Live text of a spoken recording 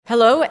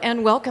Hello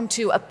and welcome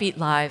to Upbeat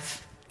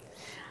Live.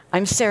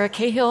 I'm Sarah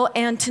Cahill,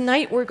 and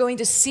tonight we're going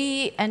to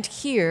see and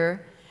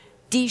hear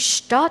Die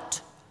Stadt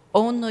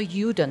ohne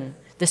Juden,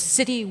 The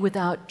City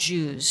Without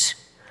Jews,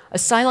 a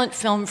silent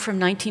film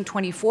from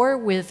 1924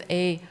 with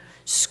a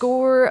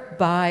score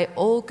by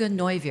Olga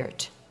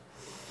Neuwirth.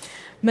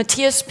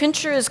 Matthias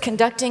Pincher is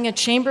conducting a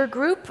chamber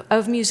group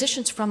of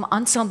musicians from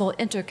Ensemble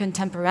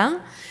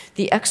Intercontemporain,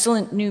 the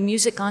excellent new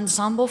music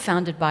ensemble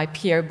founded by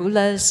Pierre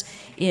Boulez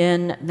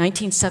in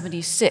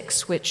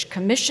 1976, which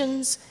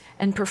commissions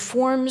and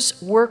performs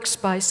works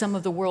by some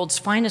of the world's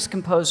finest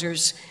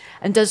composers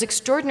and does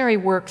extraordinary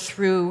work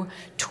through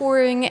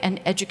touring and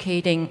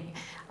education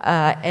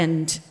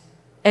and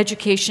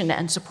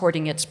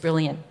supporting its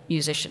brilliant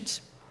musicians.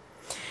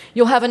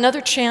 You'll have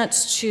another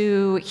chance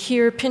to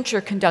hear Pincher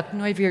conduct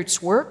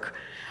Neuwirth's work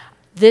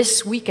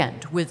this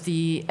weekend with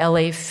the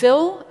LA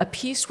Phil, a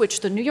piece which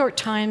the New York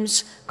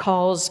Times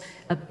calls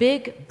a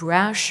big,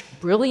 brash,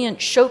 brilliant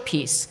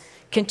showpiece,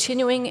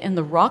 continuing in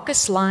the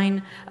raucous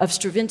line of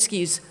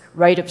Stravinsky's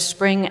Rite of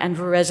Spring and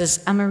Varèse's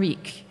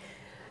Amérique.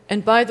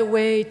 And by the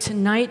way,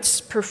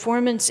 tonight's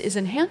performance is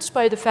enhanced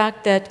by the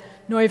fact that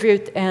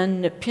Neuwirth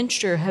and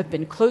Pincher have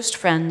been close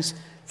friends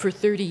for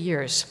 30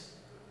 years.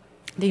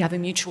 They have a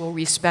mutual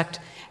respect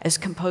as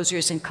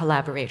composers and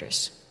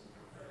collaborators.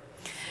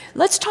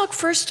 Let's talk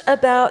first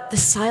about the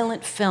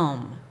silent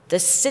film, The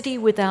City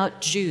Without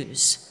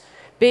Jews,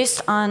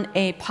 based on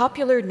a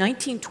popular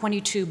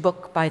 1922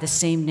 book by the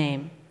same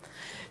name.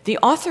 The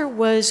author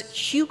was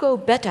Hugo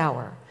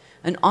Bettauer,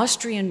 an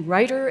Austrian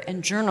writer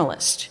and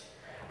journalist,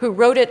 who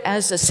wrote it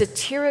as a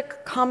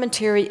satiric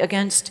commentary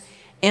against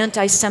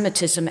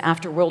anti-Semitism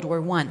after World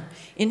War I.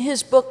 In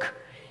his book,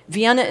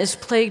 Vienna is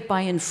plagued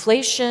by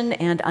inflation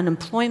and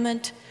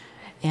unemployment,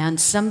 and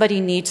somebody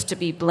needs to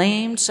be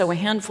blamed, so a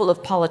handful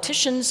of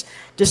politicians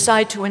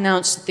decide to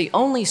announce that the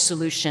only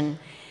solution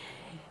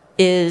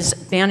is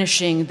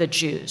banishing the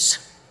Jews.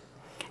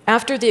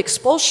 After the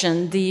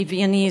expulsion, the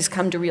Viennese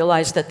come to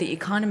realize that the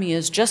economy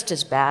is just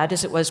as bad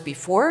as it was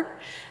before.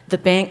 The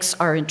banks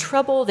are in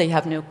trouble, they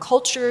have no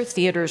culture,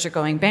 theaters are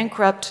going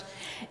bankrupt,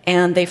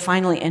 and they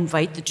finally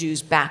invite the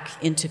Jews back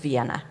into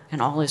Vienna,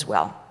 and all is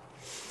well.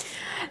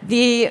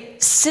 The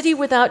City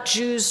Without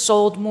Jews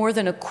sold more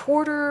than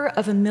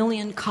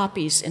 250,000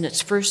 copies in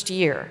its first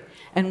year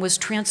and was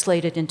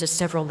translated into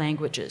several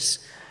languages.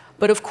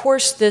 But of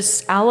course,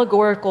 this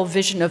allegorical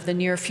vision of the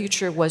near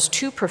future was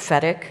too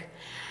prophetic.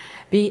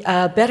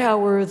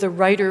 Bettauer, the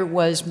writer,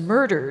 was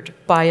murdered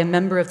by a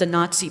member of the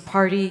Nazi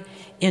Party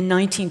in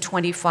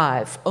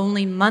 1925,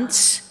 only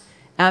months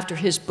after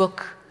his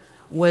book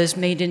was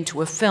made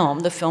into a film,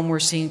 the film we're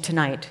seeing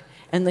tonight.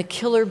 And the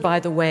killer, by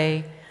the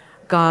way,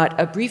 got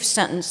a brief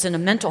sentence in a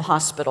mental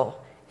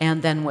hospital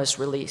and then was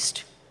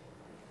released.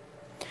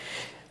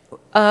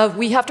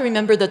 We have to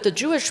remember that the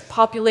Jewish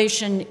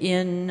population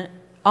in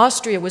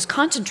Austria was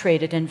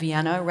concentrated in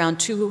Vienna, around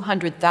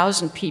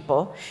 200,000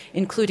 people,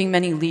 including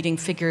many leading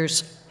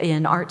figures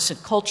in arts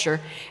and culture.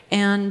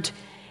 And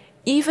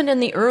even in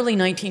the early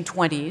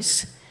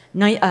 1920s,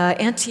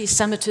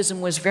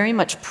 anti-Semitism was very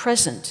much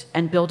present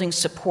and building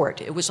support.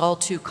 It was all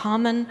too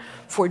common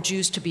for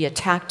Jews to be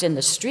attacked in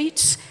the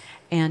streets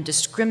and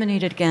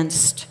discriminated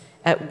against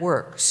at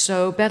work.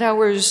 So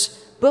Bettauer's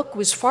book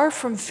was far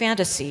from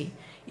fantasy,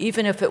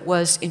 even if it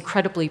was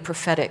incredibly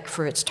prophetic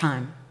for its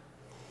time.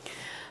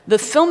 The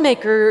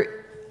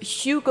filmmaker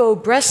Hugo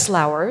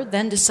Breslauer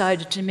then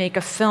decided to make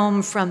a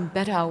film from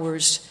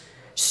Bettauer's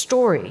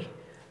story,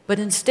 but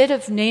instead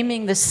of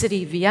naming the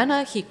city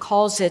Vienna, he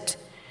calls it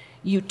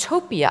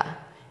Utopia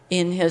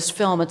in his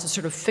film. It's a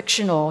sort of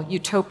fictional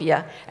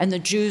utopia, and the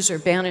Jews are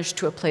banished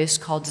to a place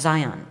called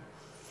Zion.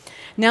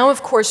 Now,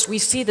 of course, we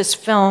see this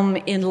film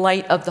in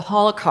light of the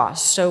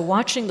Holocaust, so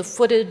watching the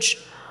footage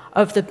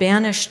of the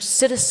banished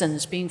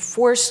citizens being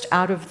forced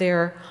out of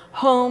their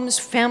homes,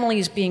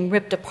 families being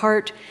ripped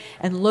apart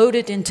and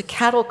loaded into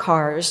cattle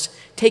cars,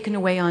 taken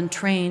away on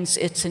trains,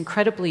 it's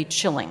incredibly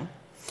chilling.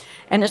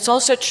 And it's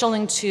also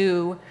chilling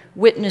to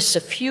witness a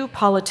few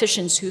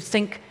politicians who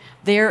think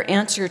their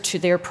answer to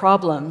their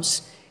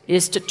problems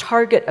is to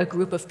target a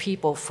group of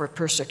people for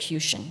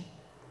persecution.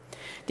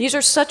 These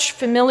are such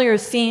familiar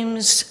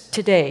themes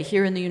today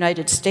here in the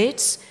United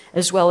States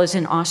as well as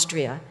in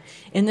Austria.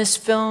 In this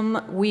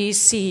film, we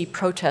see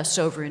protests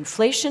over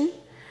inflation,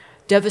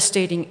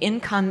 devastating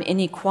income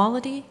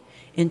inequality,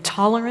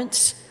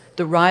 intolerance,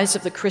 the rise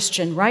of the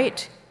Christian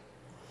right,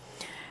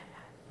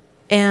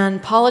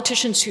 and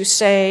politicians who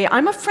say,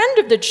 "I'm a friend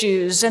of the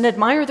Jews and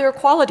admire their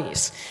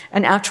qualities,"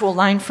 an actual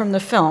line from the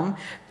film,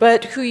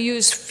 but who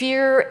use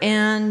fear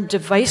and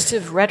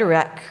divisive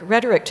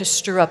rhetoric to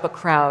stir up a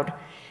crowd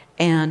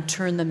and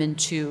turn them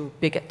into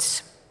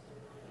bigots.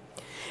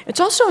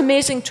 It's also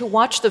amazing to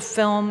watch the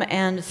film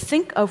and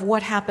think of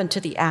what happened to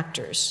the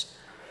actors.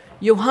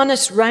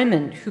 Johannes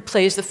Reimann, who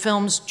plays the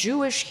film's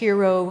Jewish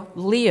hero,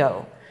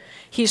 Leo,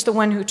 he's the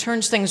one who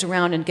turns things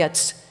around and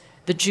gets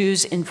the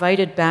Jews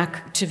invited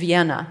back to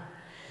Vienna.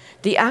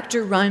 The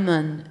actor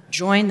Reimann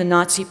joined the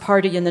Nazi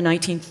Party in the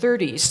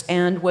 1930s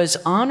and was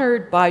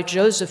honored by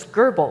Joseph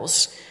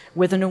Goebbels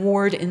with an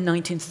award in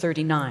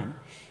 1939.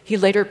 He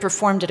later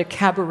performed at a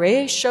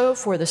cabaret show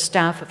for the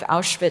staff of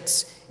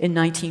Auschwitz in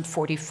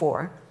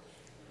 1944.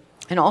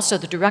 And also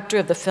the director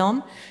of the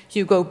film,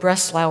 Hugo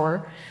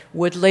Breslauer,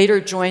 would later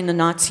join the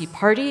Nazi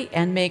Party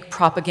and make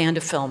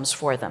propaganda films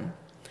for them.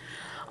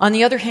 On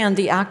the other hand,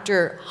 the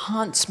actor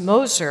Hans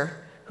Moser,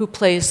 who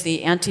plays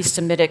the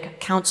anti-Semitic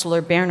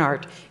counselor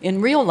Bernhard,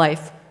 in real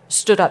life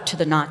stood up to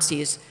the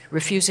Nazis,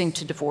 refusing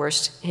to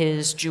divorce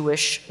his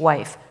Jewish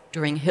wife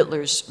during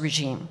Hitler's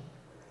regime.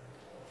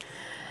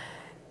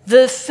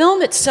 The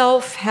film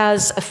itself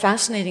has a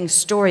fascinating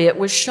story. It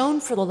was shown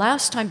for the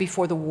last time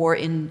before the war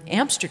in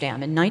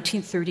Amsterdam in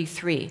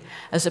 1933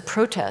 as a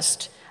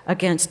protest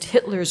against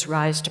Hitler's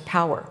rise to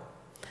power.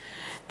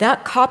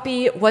 That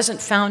copy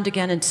wasn't found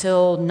again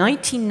until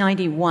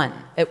 1991,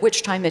 at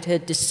which time it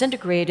had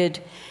disintegrated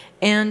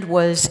and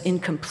was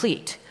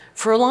incomplete.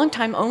 For a long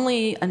time,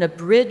 only an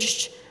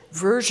abridged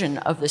version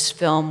of this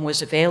film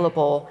was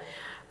available.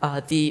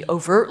 The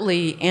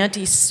overtly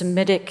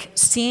anti-Semitic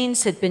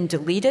scenes had been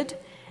deleted,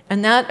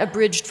 and that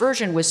abridged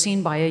version was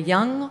seen by a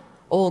young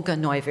Olga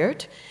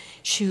Neuwirth.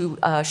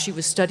 She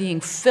was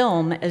studying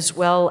film as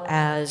well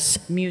as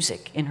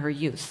music in her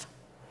youth.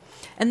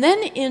 And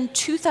then in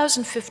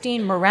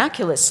 2015,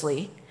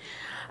 miraculously,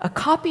 a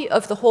copy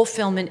of the whole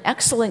film in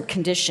excellent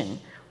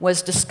condition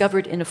was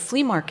discovered in a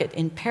flea market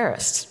in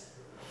Paris.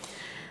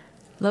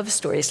 Love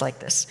stories like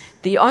this.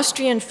 The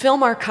Austrian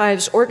Film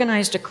Archives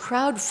organized a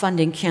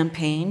crowdfunding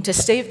campaign to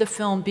save the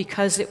film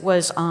because it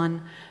was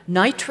on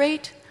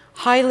nitrate,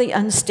 highly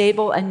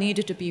unstable, and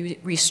needed to be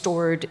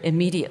restored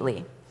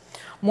immediately.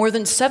 More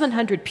than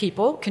 700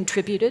 people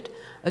contributed,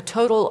 a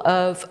total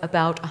of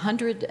about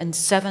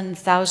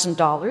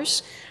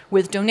 $107,000,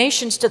 with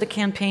donations to the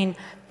campaign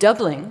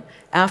doubling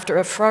after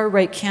a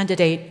far-right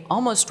candidate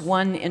almost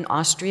won in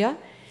Austria,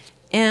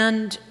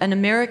 and an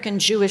American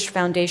Jewish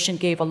foundation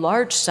gave a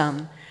large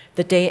sum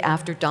the day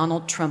after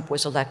Donald Trump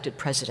was elected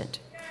president.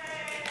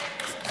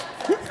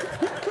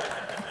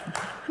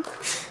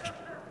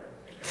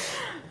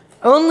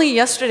 Only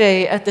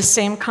yesterday at this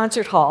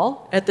concert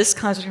hall,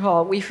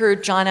 we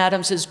heard John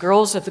Adams'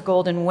 Girls of the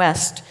Golden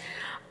West,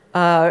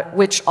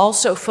 which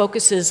also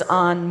focuses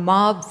on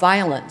mob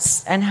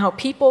violence and how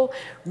people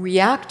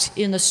react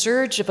in the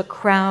surge of a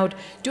crowd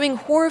doing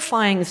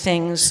horrifying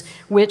things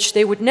which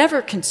they would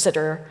never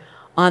consider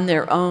on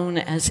their own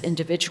as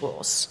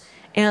individuals.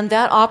 And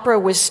that opera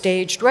was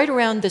staged right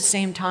around the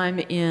same time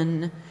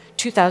in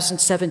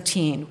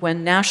 2017,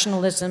 when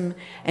nationalism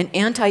and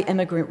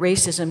anti-immigrant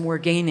racism were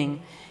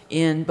gaining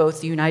in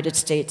both the United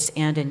States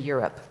and in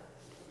Europe.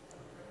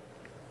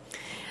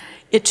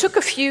 It took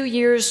a few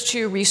years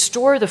to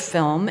restore the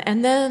film,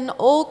 and then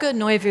Olga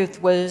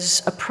Neuwirth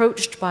was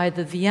approached by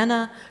the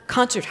Vienna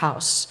Concert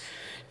House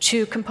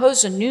to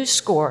compose a new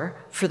score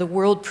for the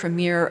world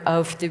premiere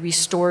of the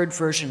restored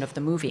version of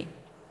the movie.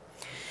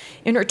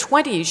 In her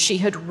 20s, she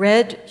had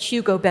read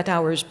Hugo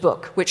Bettauer's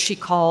book, which she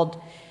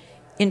called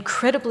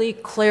incredibly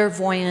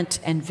clairvoyant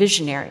and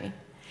visionary,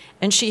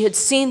 and she had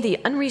seen the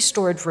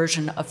unrestored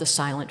version of the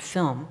silent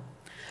film.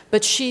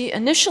 But she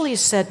initially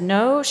said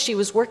no. She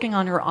was working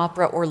on her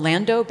opera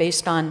Orlando,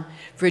 based on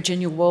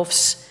Virginia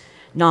Woolf's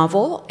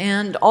novel,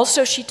 and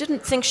also she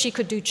didn't think she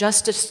could do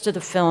justice to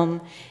the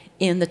film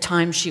in the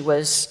time she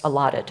was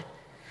allotted.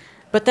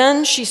 But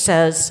then she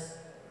says,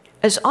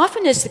 as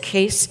often is the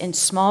case in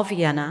small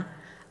Vienna,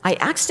 I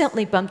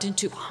accidentally bumped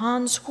into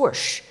Hans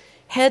Horsch,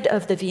 head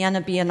of the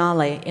Vienna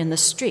Biennale, in the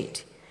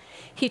street.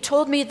 He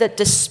told me that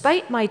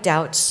despite my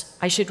doubts,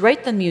 I should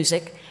write the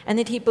music and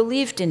that he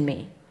believed in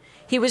me.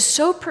 He was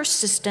so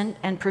persistent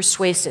and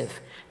persuasive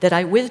that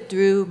I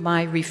withdrew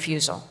my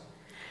refusal.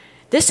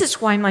 This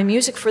is why my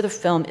music for the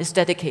film is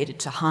dedicated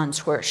to Hans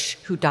Horsch,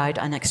 who died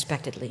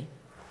unexpectedly.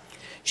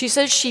 She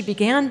says she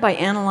began by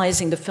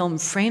analyzing the film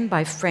frame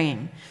by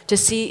frame to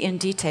see in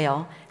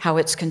detail how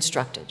it's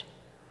constructed.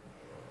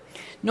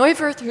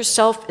 Neuwirth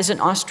herself is an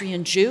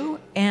Austrian Jew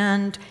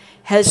and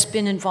has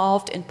been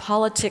involved in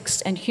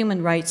politics and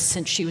human rights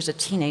since she was a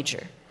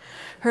teenager.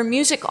 Her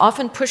music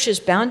often pushes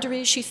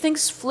boundaries. She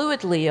thinks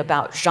fluidly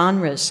about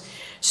genres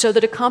so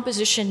that a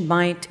composition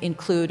might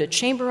include a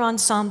chamber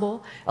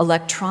ensemble,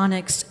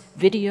 electronics,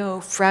 video,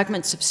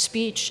 fragments of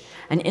speech,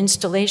 an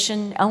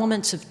installation,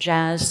 elements of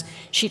jazz.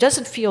 She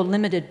doesn't feel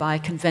limited by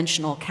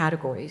conventional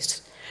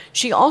categories.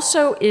 She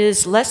also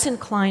is less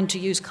inclined to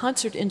use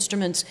concert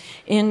instruments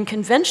in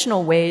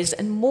conventional ways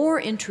and more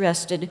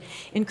interested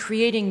in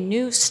creating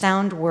new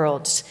sound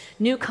worlds,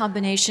 new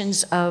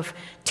combinations of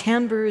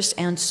timbres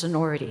and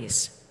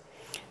sonorities.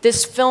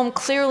 This film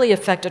clearly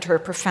affected her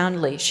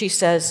profoundly. She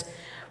says,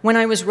 when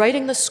I was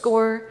writing the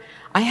score,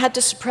 I had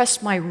to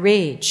suppress my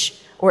rage,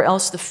 or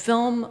else the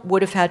film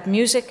would have had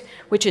music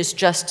which is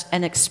just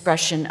an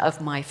expression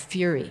of my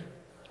fury.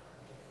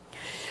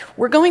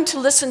 We're going to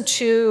listen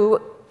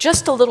to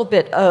just a little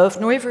bit of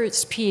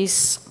Neuwirth's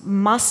piece,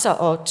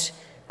 Massaot,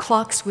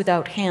 Clocks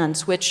Without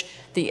Hands, which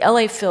the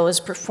LA Phil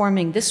is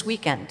performing this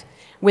weekend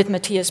with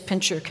Matthias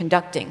Pincher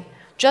conducting,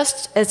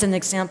 just as an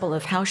example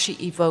of how she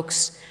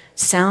evokes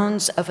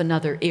sounds of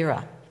another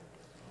era.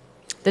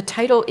 The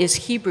title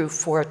is Hebrew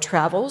for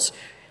Travels,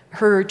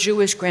 her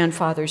Jewish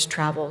grandfather's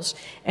travels.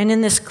 And in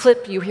this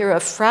clip, you hear a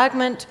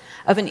fragment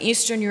of an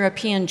Eastern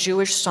European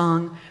Jewish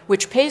song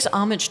which pays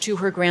homage to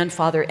her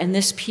grandfather, and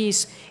this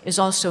piece is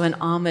also an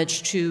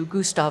homage to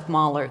Gustav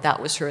Mahler.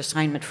 That was her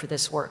assignment for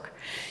this work.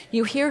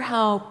 You hear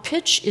how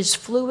pitch is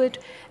fluid,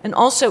 and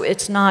also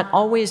it's not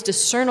always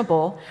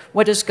discernible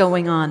what is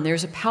going on.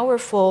 There's a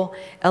powerful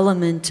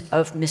element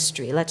of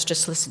mystery. Let's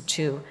just listen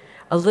to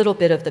a little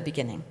bit of the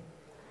beginning.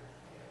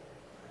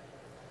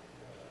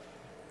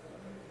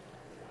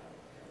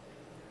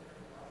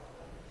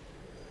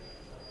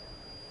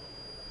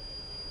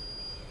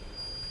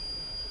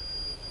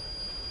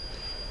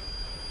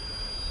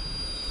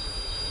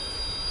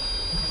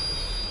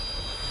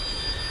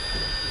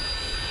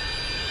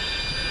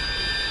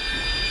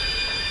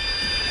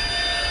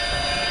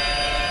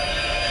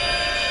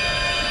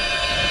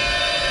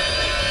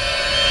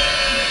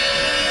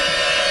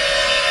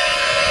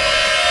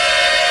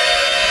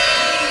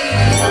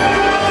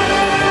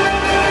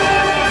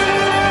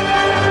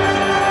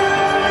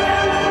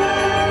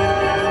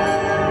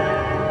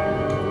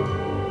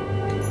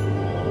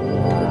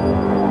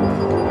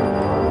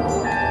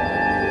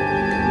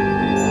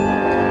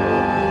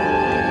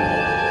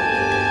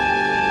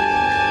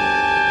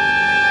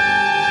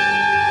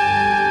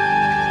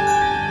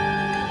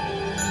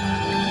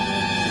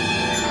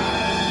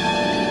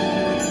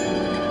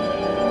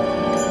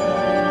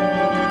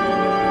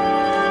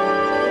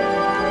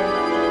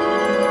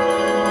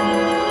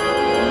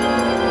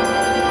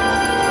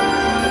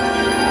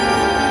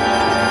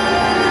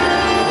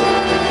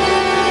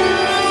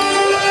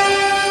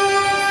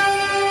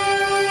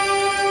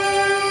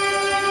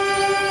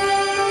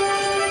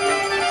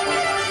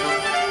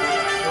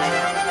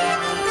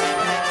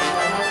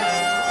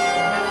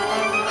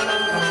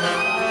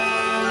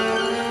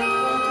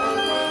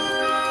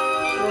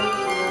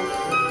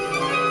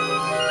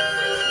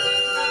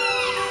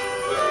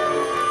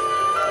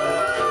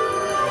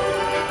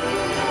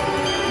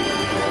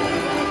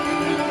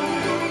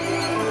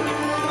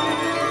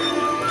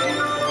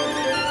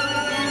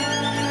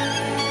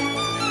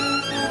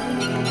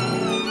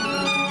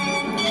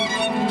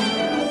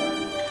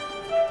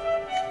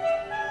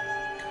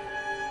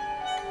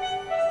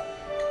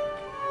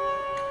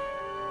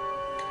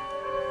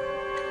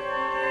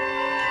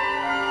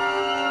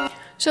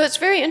 So it's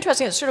very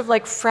interesting. It's sort of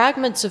like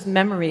fragments of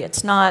memory.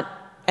 It's not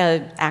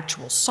an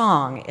actual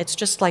song. It's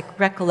just like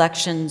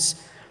recollections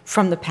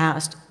from the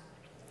past.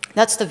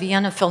 That's the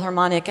Vienna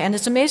Philharmonic, and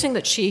it's amazing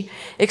that she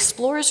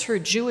explores her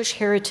Jewish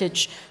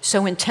heritage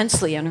so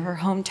intensely in her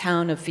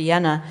hometown of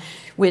Vienna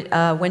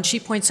when she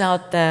points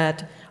out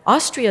that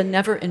Austria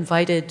never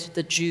invited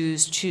the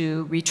Jews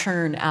to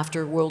return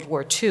after World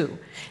War II,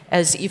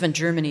 as even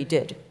Germany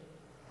did.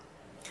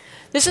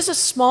 This is a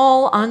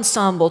small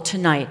ensemble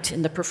tonight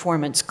in the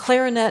performance: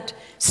 clarinet,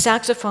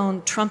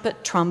 saxophone,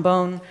 trumpet,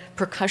 trombone,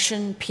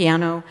 percussion,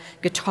 piano,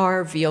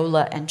 guitar,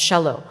 viola, and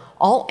cello,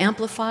 all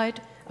amplified,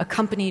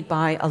 accompanied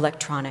by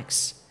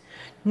electronics.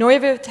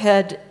 Neuwirth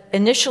had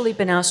initially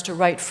been asked to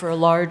write for a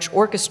large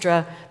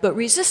orchestra, but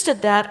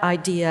resisted that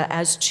idea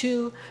as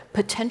too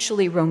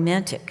potentially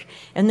romantic,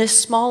 and this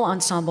small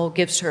ensemble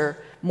gives her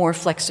more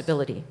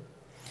flexibility.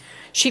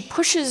 She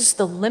pushes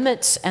the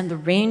limits and the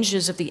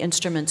ranges of the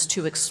instruments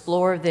to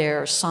explore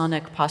their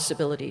sonic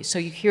possibilities. So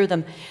you hear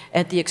them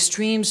at the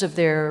extremes of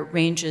their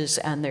ranges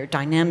and their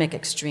dynamic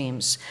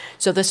extremes.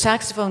 So the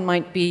saxophone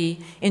might be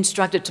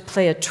instructed to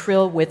play a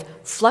trill with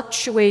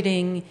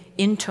fluctuating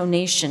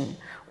intonation,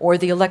 or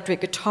the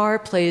electric guitar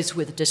plays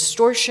with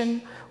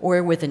distortion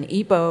or with an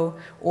ebow,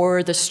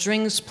 or the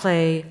strings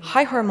play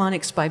high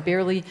harmonics by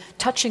barely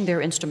touching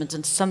their instruments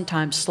and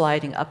sometimes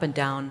sliding up and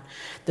down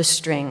the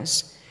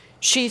strings.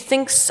 She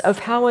thinks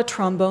of how a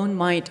trombone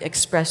might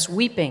express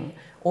weeping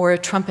or a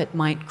trumpet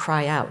might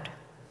cry out.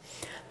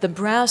 The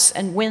brass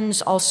and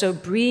winds also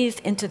breathe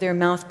into their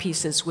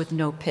mouthpieces with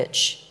no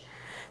pitch.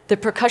 The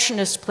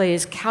percussionist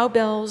plays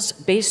cowbells,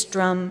 bass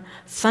drum,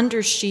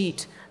 thunder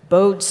sheet,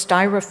 bowed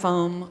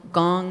styrofoam,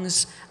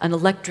 gongs, an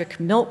electric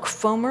milk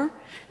foamer,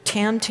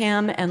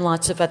 tam-tam, and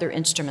lots of other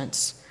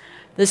instruments.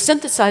 The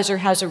synthesizer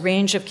has a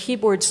range of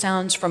keyboard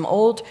sounds from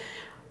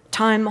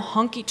old-time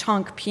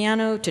honky-tonk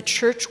piano to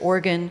church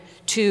organ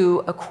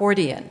to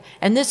accordion.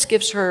 And this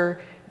gives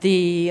her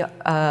the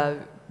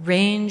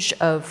range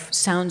of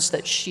sounds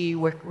that she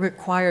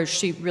requires,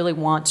 she really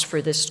wants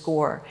for this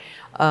score.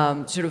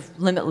 Sort of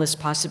limitless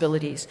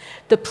possibilities.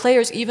 The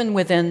players, even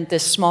within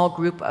this small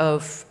group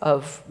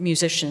of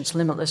musicians,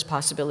 limitless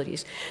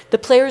possibilities. The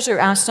players are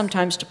asked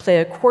sometimes to play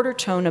a quarter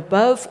tone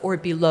above or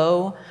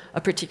below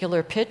a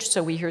particular pitch,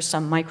 so we hear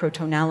some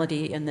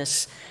microtonality in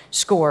this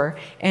score.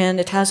 And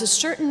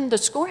the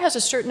score has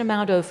a certain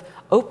amount of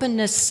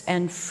openness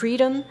and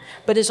freedom,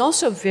 but is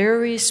also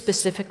very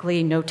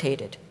specifically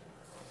notated.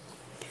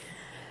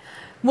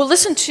 We'll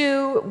listen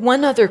to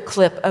one other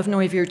clip of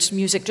Neuwirth's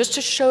music just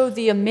to show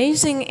the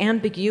amazing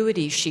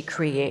ambiguity she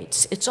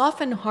creates. It's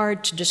often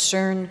hard to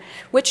discern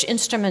which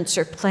instruments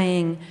are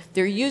playing.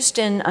 They're used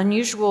in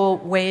unusual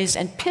ways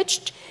and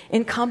pitched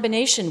in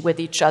combination with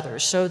each other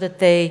so that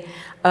they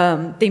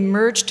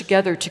merge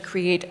together to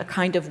create a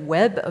kind of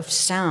web of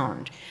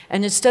sound.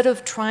 And instead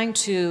of trying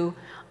to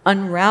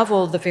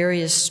unravel the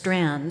various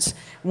strands,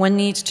 one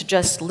needs to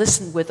just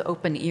listen with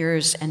open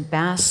ears and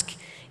bask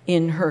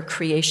in her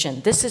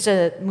creation. This is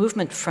a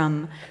movement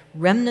from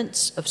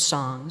Remnants of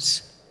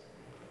Songs.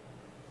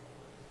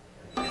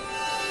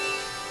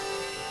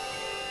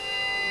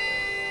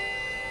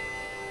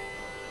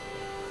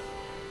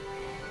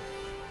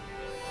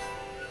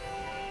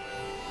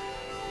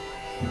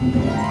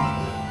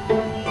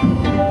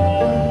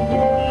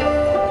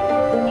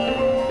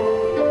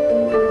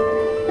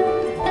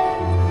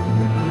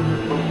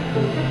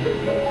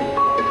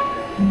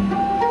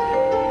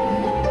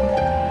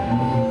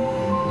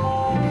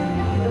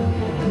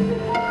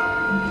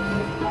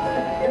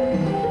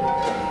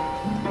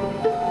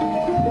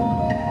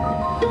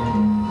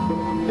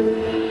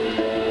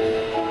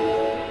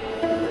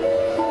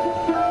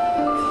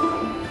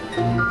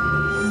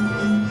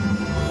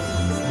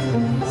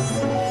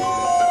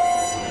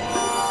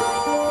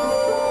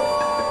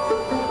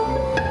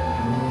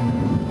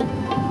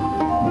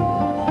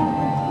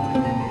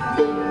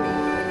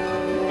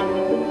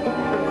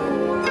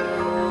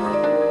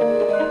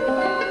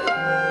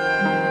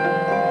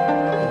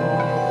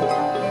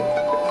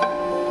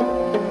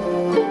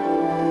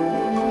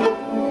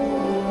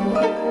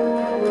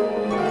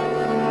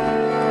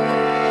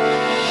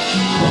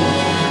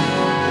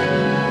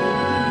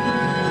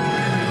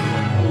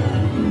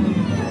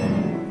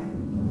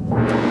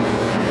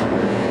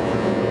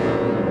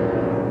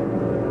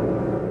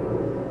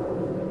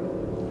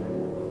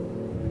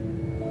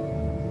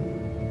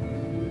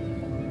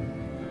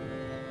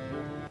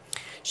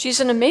 She's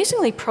an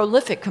amazingly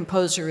prolific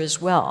composer as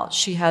well.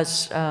 She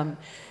has,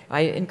 I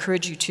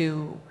encourage you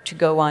to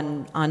go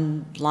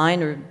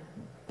online or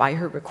buy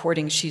her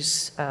recordings.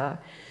 She's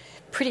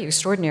pretty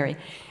extraordinary.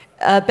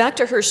 Back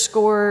to her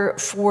score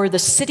for The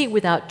City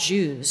Without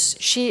Jews,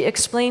 she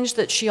explains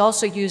that she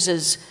also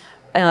uses,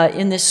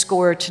 in this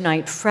score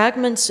tonight,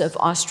 fragments of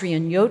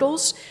Austrian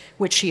yodels,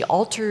 which she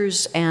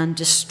alters and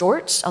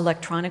distorts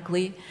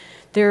electronically.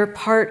 They're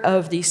part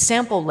of the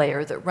sample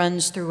layer that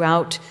runs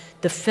throughout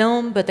the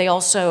film, but they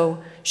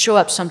also show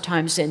up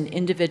sometimes in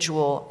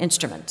individual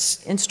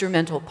instruments,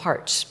 instrumental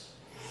parts.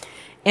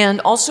 And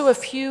also a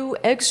few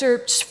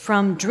excerpts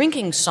from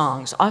drinking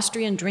songs,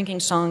 Austrian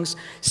drinking songs,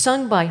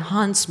 sung by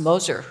Hans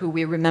Moser, who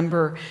we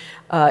remember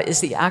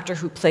is the actor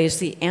who plays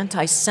the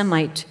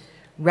anti-Semite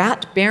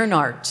Rat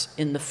Bernard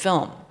in the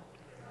film.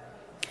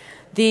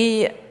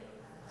 The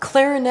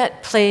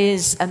clarinet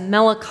plays a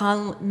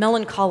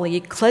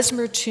melancholy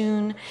klezmer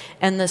tune,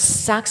 and the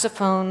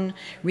saxophone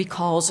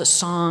recalls a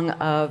song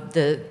of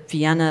the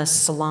Vienna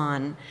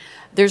Salon.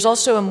 There's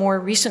also a more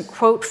recent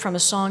quote from a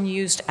song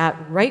used at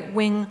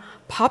right-wing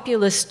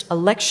populist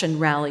election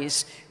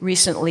rallies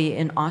recently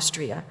in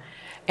Austria.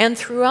 And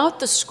throughout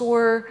the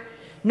score,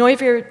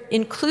 Neuwirth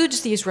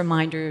includes these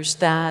reminders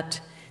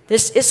that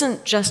this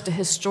isn't just a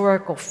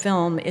historical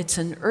film, it's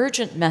an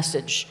urgent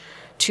message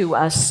to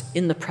us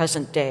in the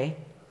present day.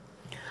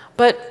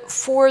 But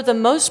for the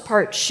most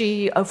part,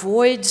 she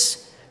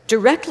avoids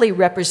directly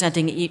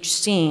representing each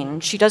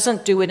scene. She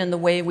doesn't do it in the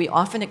way we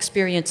often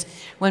experience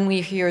when we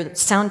hear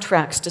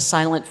soundtracks to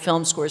silent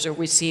film scores, or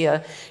we see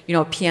a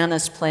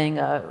pianist playing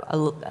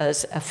a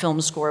film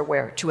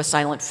score to a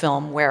silent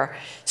film where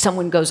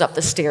someone goes up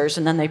the stairs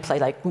and then they play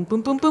like boom,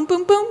 boom, boom, boom,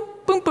 boom, boom,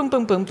 boom, boom,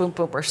 boom, boom, boom,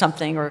 boom, or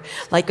something, or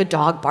like a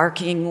dog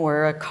barking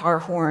or a car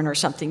horn or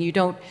something. You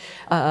don't,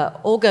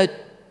 Olga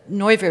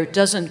Neuwirth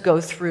doesn't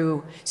go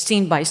through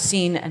scene by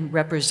scene and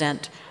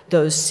represent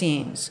those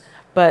scenes,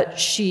 but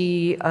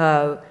she,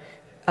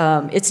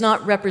 it's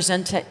not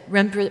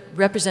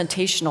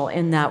representational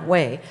in that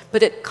way,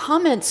 but it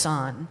comments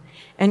on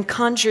and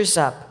conjures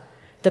up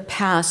the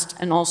past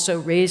and also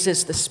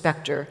raises the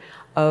specter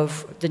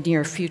of the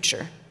near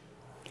future.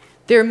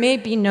 There may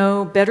be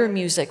no better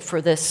music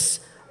for this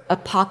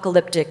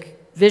apocalyptic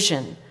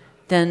vision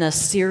than a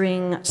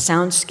searing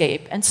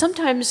soundscape, and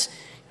sometimes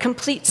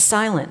complete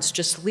silence,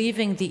 just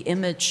leaving the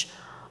image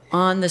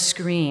on the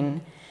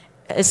screen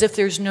as if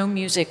there's no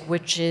music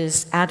which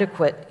is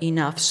adequate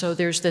enough. So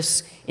there's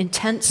this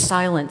intense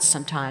silence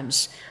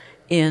sometimes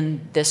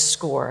in this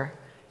score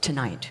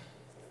tonight.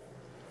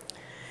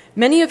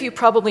 Many of you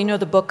probably know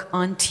the book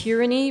On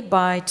Tyranny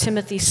by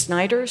Timothy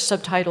Snyder,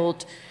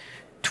 subtitled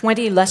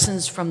 20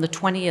 Lessons from the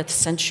 20th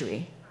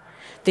Century.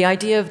 The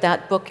idea of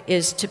that book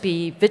is to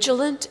be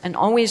vigilant and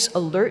always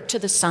alert to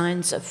the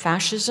signs of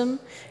fascism,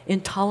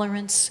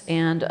 intolerance,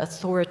 and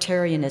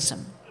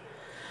authoritarianism.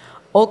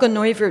 Olga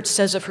Neuwirth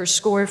says of her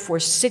score for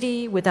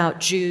City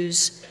Without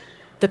Jews,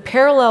 the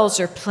parallels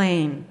are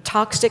plain.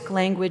 Toxic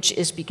language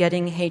is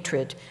begetting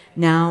hatred,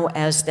 now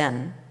as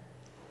then.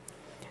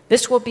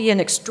 This will be an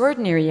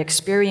extraordinary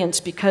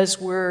experience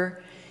because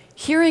we're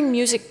hearing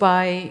music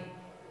by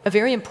a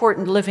very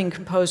important living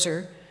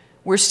composer.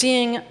 We're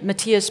seeing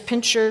Matthias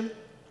Pincher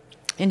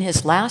in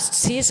his last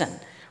season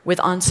with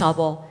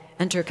Ensemble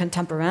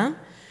Intercontemporain.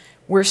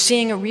 We're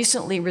seeing a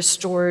recently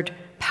restored,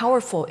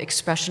 powerful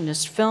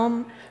expressionist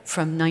film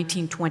from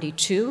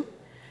 1922.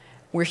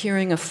 We're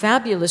hearing a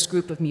fabulous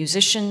group of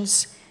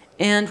musicians,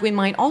 and we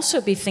might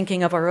also be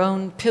thinking of our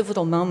own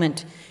pivotal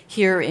moment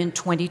here in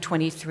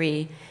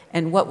 2023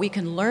 and what we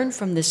can learn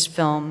from this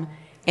film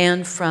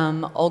and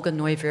from Olga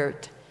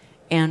Neuwirth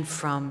and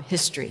from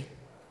history.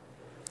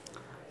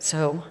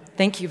 So,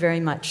 thank you very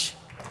much.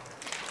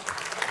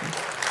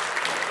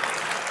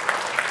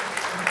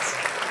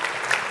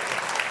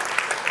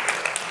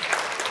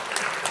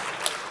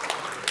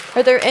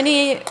 Are there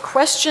any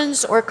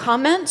questions or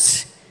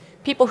comments?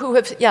 People who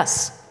have,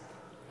 yes?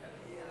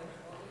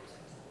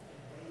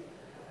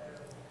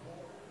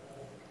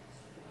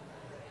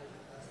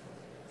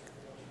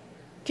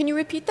 Can you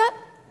repeat that?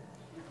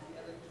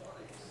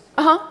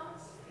 Uh-huh.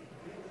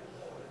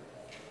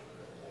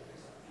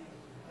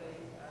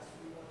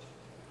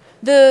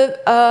 The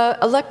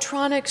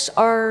electronics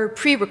are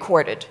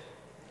pre-recorded,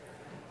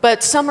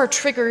 but some are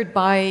triggered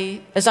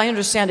by, as I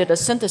understand it, a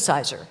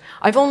synthesizer.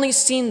 I've only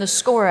seen the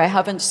score. I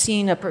haven't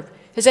seen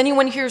has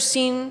anyone here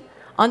seen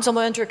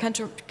Ensemble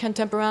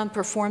Intercontemporain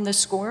perform this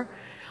score?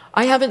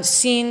 I haven't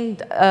seen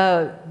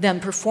them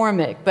perform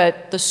it,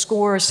 but the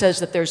score says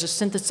that there's a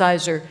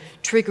synthesizer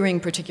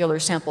triggering particular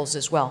samples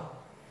as well.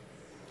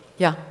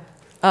 Yeah.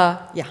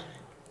 Yeah. In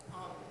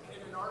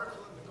an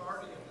article in The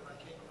Guardian that I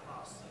came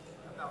across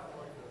about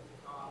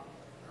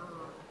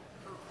Neuwirth,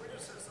 her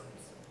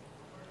criticisms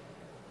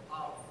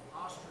of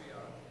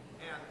Austria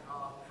and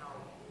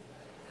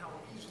how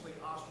easily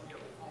Austria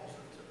falls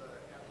into the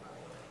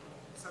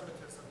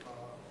anti-Semitism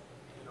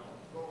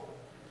role.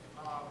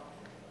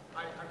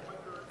 I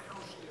wonder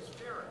how she is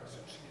faring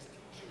since she is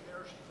teaching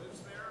there, she lives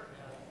there,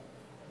 and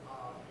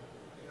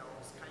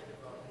is kind of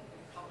a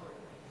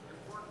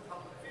important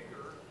public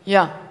figure.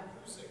 Yeah.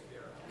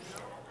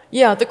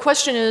 Yeah, the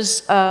question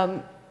is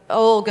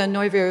Olga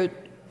Neuwirth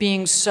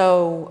being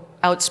so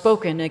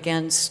outspoken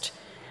against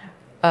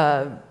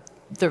the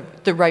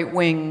right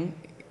wing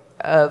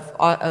of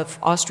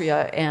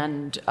Austria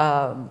and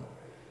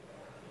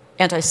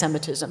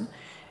anti-Semitism.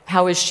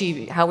 How is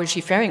she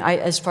faring?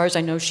 As far as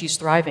I know, she's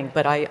thriving,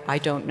 but I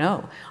don't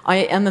know. I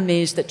am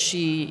amazed that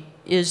she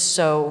is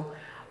so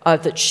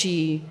that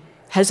she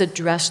has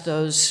addressed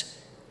those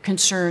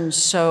concerns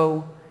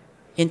so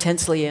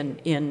intensely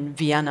in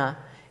Vienna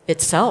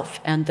itself,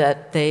 and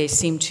that they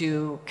seem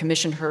to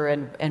commission her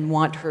and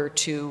want her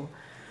to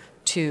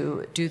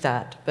do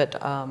that. But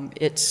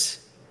it's,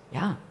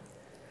 yeah.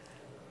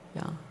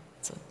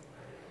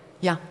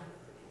 Yeah.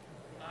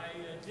 I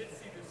did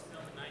see this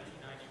film in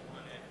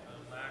 1991 at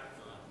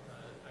LACMA.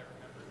 I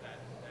remember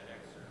that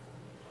excerpt.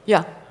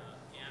 Yeah. I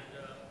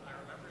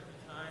remember at the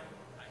time,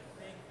 I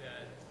think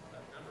that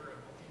a number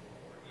of the people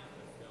who were in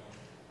the film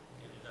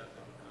ended up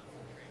in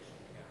concentration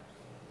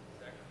camps.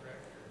 Is that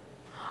correct?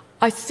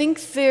 I think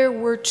there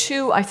were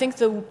two. I think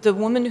the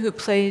woman who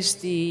plays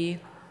the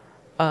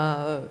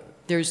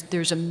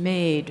there's a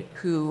maid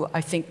who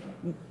I think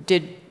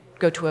did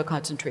go to a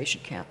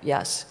concentration camp.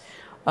 Yes,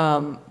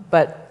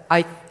 but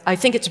I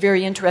think it's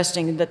very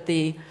interesting that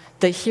the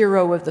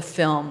hero of the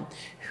film,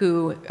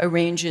 who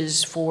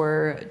arranges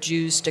for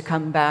Jews to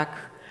come back,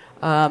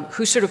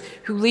 who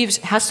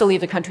has to leave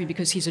the country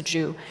because he's a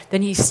Jew,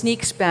 then he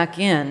sneaks back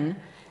in,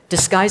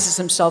 disguises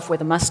himself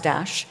with a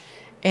mustache,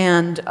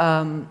 and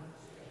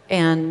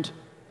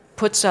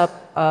puts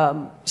up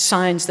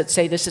signs that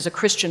say this is a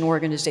Christian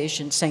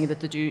organization saying that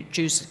the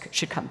Jews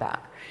should come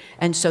back.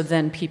 And so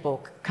then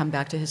people come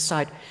back to his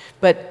side.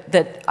 But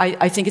that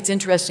I think it's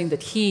interesting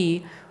that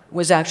he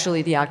was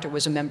actually, the actor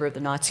was a member of the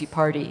Nazi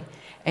Party.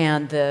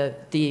 And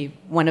the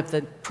one of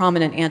the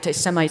prominent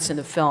anti-Semites in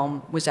the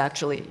film was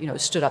actually,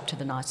 stood up to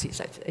the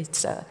Nazis.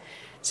 It's an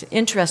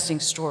interesting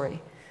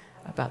story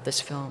about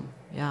this film.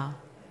 Yeah.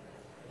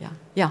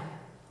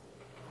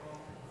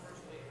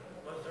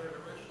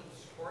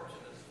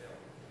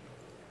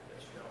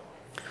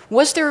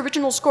 Was there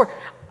original score?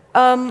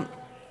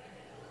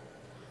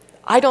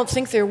 I don't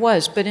think there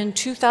was, but in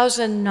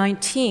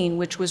 2019,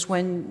 which was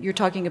when you're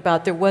talking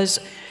about, there was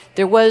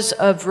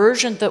a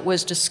version that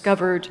was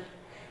discovered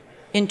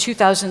in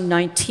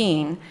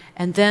 2019,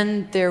 and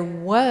then there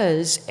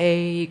was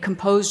a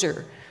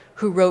composer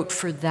who wrote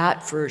for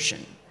that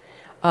version.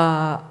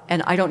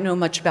 And I don't know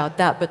much about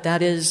that, but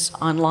that is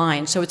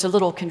online, so it's a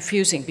little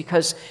confusing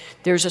because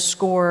there was a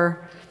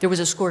score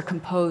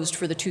composed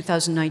for the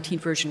 2019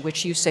 version,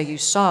 which you say you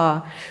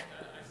saw.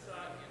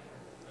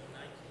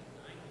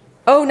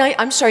 Oh,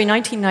 I'm sorry,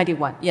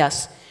 1991,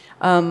 yes.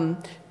 And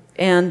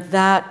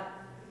that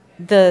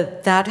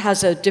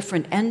has a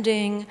different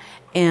ending,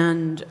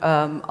 and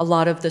a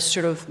lot of the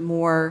sort of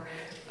more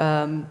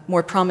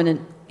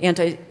prominent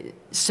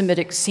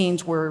anti-Semitic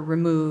scenes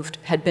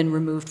had been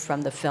removed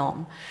from the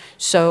film.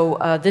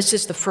 So this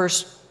is the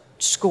first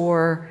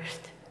score.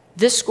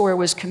 This score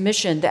was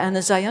commissioned, and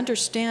as I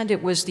understand,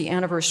 it was the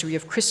anniversary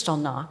of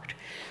Kristallnacht,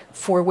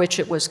 for which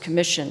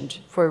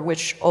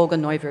Olga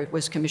Neuwirth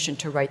was commissioned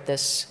to write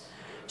this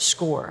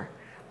score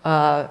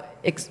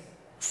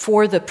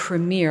for the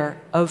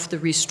premiere of the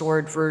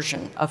restored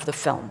version of the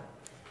film.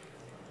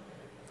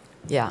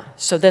 Yeah,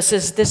 so this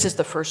is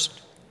the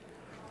first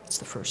That's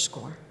the first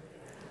score.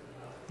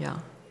 Yeah.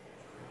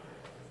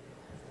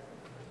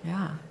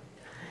 Yeah.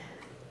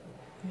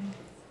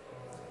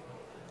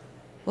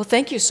 Well,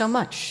 thank you so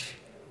much.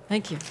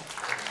 Thank you.